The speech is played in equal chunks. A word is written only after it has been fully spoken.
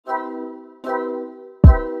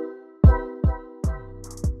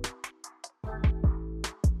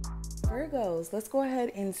Virgos, let's go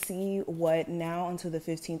ahead and see what now until the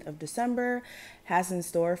 15th of December has in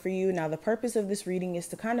store for you. Now, the purpose of this reading is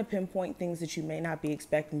to kind of pinpoint things that you may not be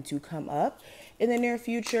expecting to come up in the near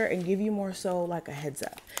future and give you more so like a heads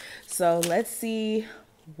up. So let's see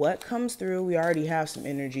what comes through. We already have some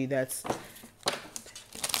energy that's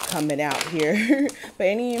coming out here, but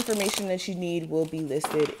any information that you need will be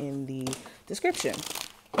listed in the description.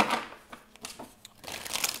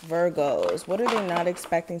 Virgos, what are they not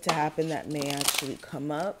expecting to happen that may actually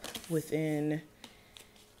come up within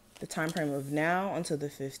the time frame of now until the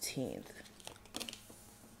 15th?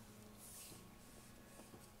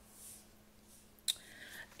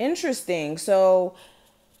 Interesting. So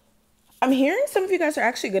I'm hearing some of you guys are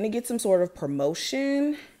actually going to get some sort of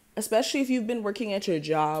promotion, especially if you've been working at your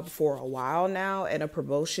job for a while now and a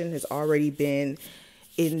promotion has already been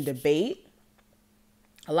in debate.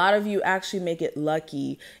 A lot of you actually make it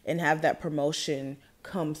lucky and have that promotion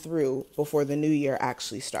come through before the new year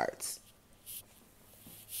actually starts.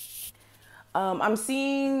 I'm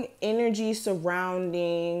seeing energy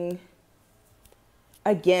surrounding,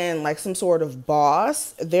 again, like some sort of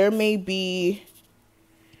boss. There may be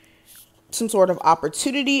some sort of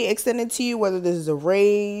opportunity extended to you, whether this is a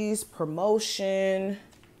raise, promotion.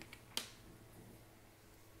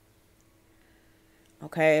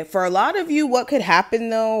 Okay, for a lot of you, what could happen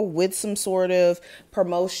though with some sort of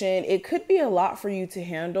promotion, it could be a lot for you to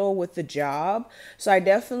handle with the job. So I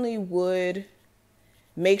definitely would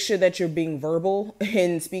make sure that you're being verbal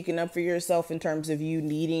and speaking up for yourself in terms of you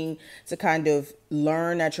needing to kind of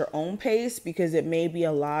learn at your own pace, because it may be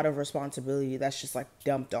a lot of responsibility that's just like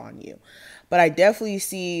dumped on you. But I definitely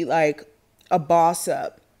see like a boss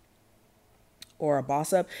up. Or a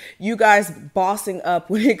boss up, you guys bossing up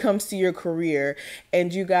when it comes to your career,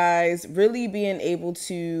 and you guys really being able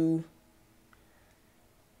to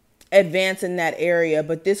advance in that area.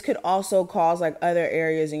 But this could also cause like other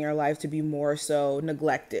areas in your life to be more so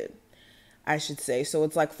neglected, I should say. So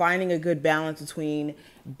it's like finding a good balance between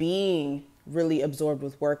being really absorbed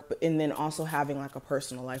with work, but and then also having like a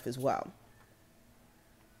personal life as well.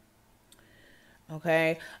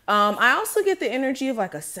 Okay. I also get the energy of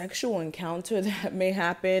like a sexual encounter that may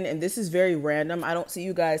happen. And this is very random. I don't see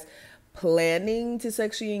you guys planning to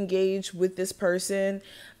sexually engage with this person.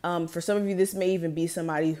 For some of you, this may even be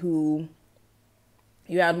somebody who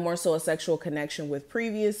you had more so a sexual connection with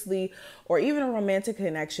previously, or even a romantic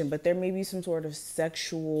connection, but there may be some sort of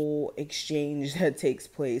sexual exchange that takes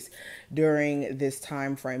place during this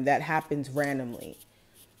time frame that happens randomly.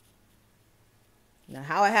 Now,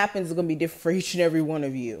 how it happens is going to be different for each and every one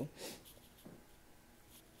of you.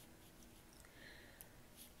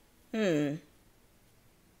 For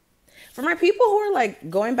my people who are like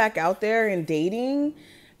going back out there and dating,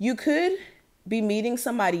 you could be meeting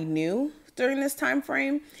somebody new during this time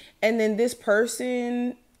frame. And then this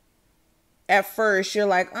person, at first, you're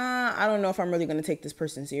like, I don't know if I'm really going to take this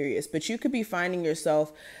person serious. But you could be finding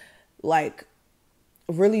yourself like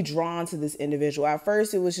really drawn to this individual. At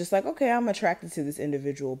first, it was just like, okay, I'm attracted to this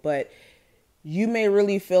individual, but you may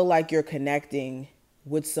really feel like you're connecting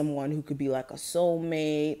with someone who could be like a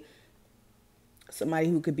soulmate, somebody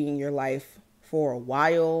who could be in your life for a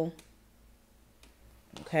while.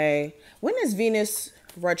 Okay. When is Venus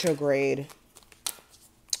retrograde?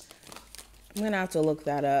 I'm going to have to look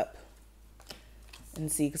that up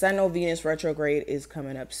and see, because I know Venus retrograde is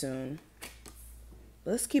coming up soon.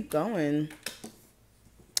 Let's keep going.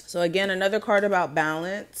 So again, another card about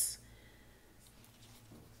balance.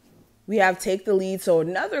 We have take the lead. So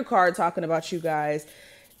another card talking about you guys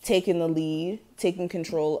taking the lead, taking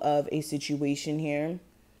control of a situation here.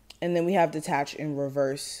 And then we have detach in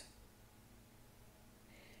reverse.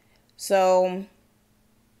 So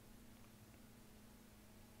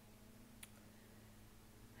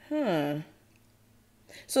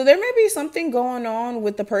so there may be something going on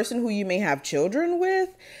with the person who you may have children with.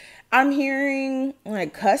 I'm hearing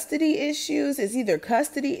like custody issues. It's either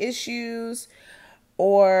custody issues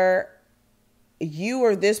or you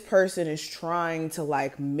or this person is trying to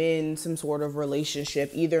like mend some sort of relationship,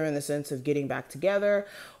 either in the sense of getting back together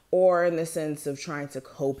or in the sense of trying to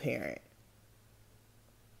co-parent.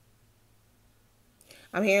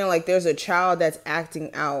 I'm hearing like there's a child that's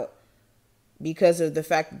acting out because of the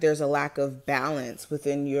fact that there's a lack of balance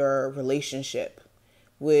within your relationship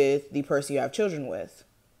with the person you have children with.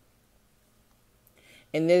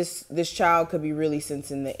 And this child could be really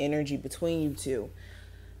sensing the energy between you two.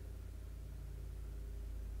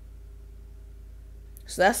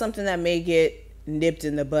 So that's something that may get nipped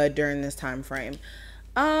in the bud during this time frame.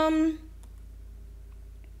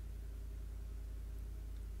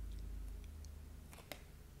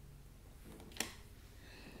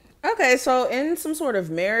 Okay, so in some sort of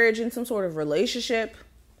marriage, in some sort of relationship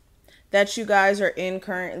that you guys are in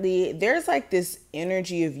currently, there's like this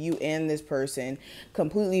energy of you and this person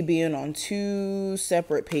completely being on two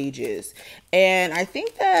separate pages. And I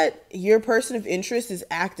think that your person of interest is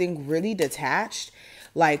acting really detached,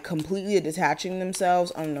 like completely detaching themselves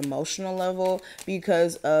on an emotional level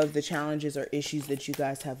because of the challenges or issues that you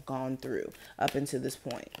guys have gone through up until this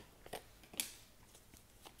point.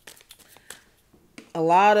 A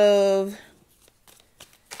lot of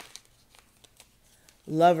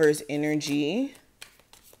Lover's energy.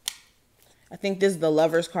 I think this is the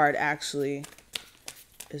Lover's card actually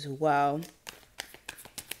as well.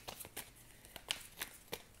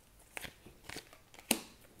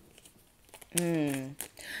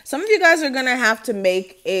 Some of you guys are going to have to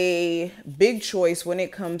make a big choice when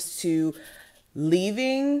it comes to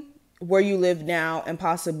leaving where you live now and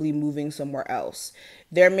possibly moving somewhere else.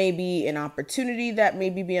 There may be an opportunity that may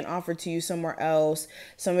be being offered to you somewhere else.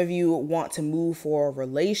 Some of you want to move for a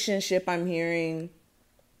relationship, I'm hearing.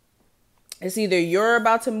 It's either you're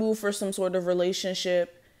about to move for some sort of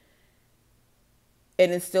relationship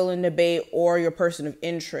and it's still in debate, or your person of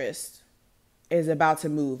interest is about to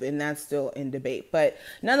move and that's still in debate. But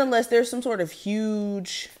nonetheless, there's some sort of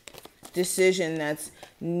huge decision that's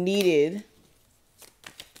needed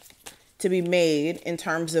to be made in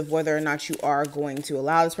terms of whether or not you are going to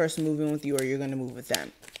allow this person to move in with you or you're going to move with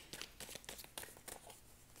them.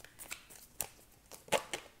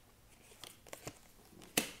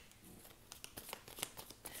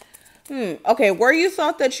 Okay, where you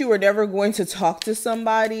thought that you were never going to talk to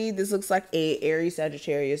somebody, this looks like a Aries,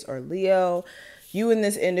 Sagittarius, or Leo. You and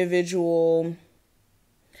this individual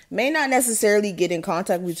may not necessarily get in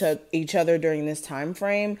contact with each other during this time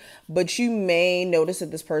frame, but you may notice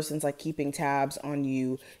that this person's like keeping tabs on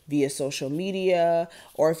you via social media,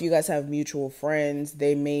 or if you guys have mutual friends,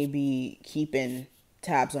 they may be keeping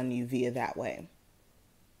tabs on you via that way.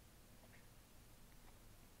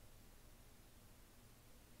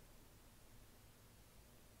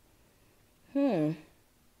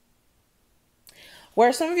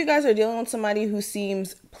 Where some of you guys are dealing with somebody who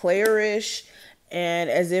seems playerish and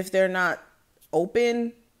as if they're not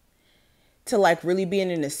open to like really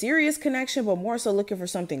being in a serious connection, but more so looking for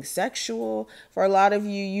something sexual. For a lot of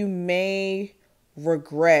you, you may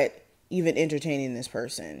regret even entertaining this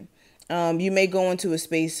person. You may go into a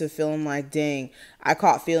space of feeling like, dang, I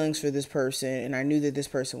caught feelings for this person and I knew that this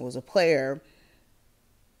person was a player.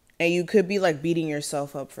 And you could be like beating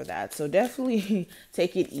yourself up for that. So definitely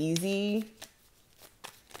take it easy.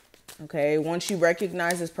 Okay, once you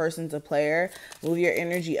recognize this person's a player, move your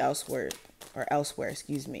energy elsewhere,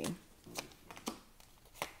 excuse me.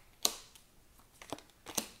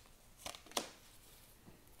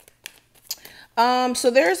 So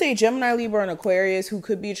there's a Gemini, Libra, and Aquarius who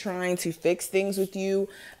could be trying to fix things with you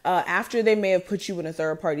after they may have put you in a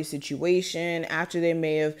third party situation, after they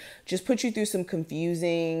may have just put you through some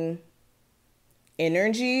confusing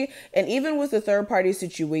energy. And even with the third party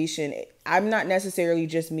situation, I'm not necessarily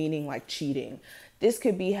just meaning like cheating. This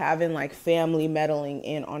could be having like family meddling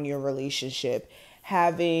in on your relationship,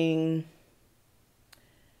 having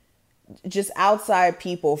just outside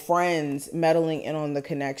people, friends meddling in on the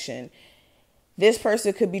connection. This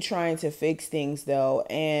person could be trying to fix things though.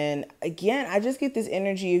 And again, I just get this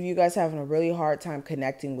energy of you guys having a really hard time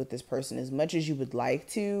connecting with this person as much as you would like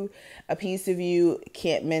to. A piece of you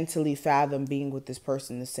can't mentally fathom being with this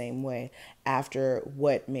person the same way after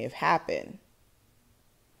what may have happened.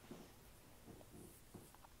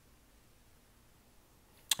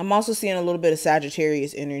 I'm also seeing a little bit of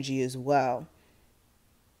Sagittarius energy as well.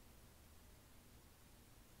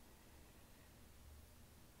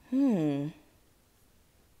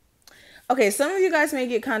 Okay, some of you guys may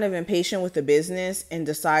get kind of impatient with the business and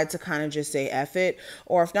decide to kind of just say F it.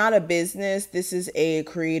 Or if not a business, this is a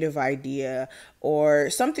creative idea or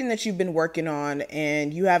something that you've been working on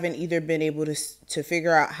and you haven't either been able to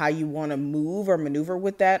figure out how you want to move or maneuver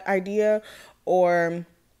with that idea, or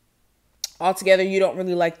altogether you don't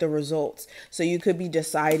really like the results. So you could be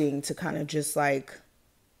deciding to kind of just like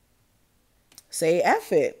say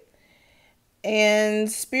F it. And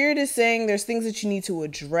Spirit is saying there's things that you need to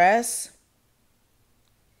address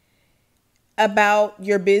about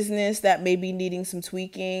your business that may be needing some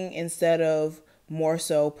tweaking instead of more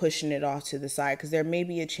so pushing it off to the side, because there may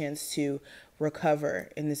be a chance to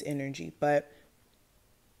recover in this energy. But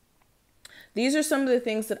these are some of the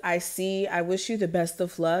things that I see. I wish you the best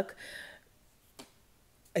of luck.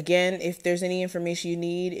 Again, if there's any information you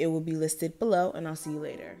need, it will be listed below, and I'll see you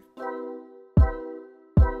later.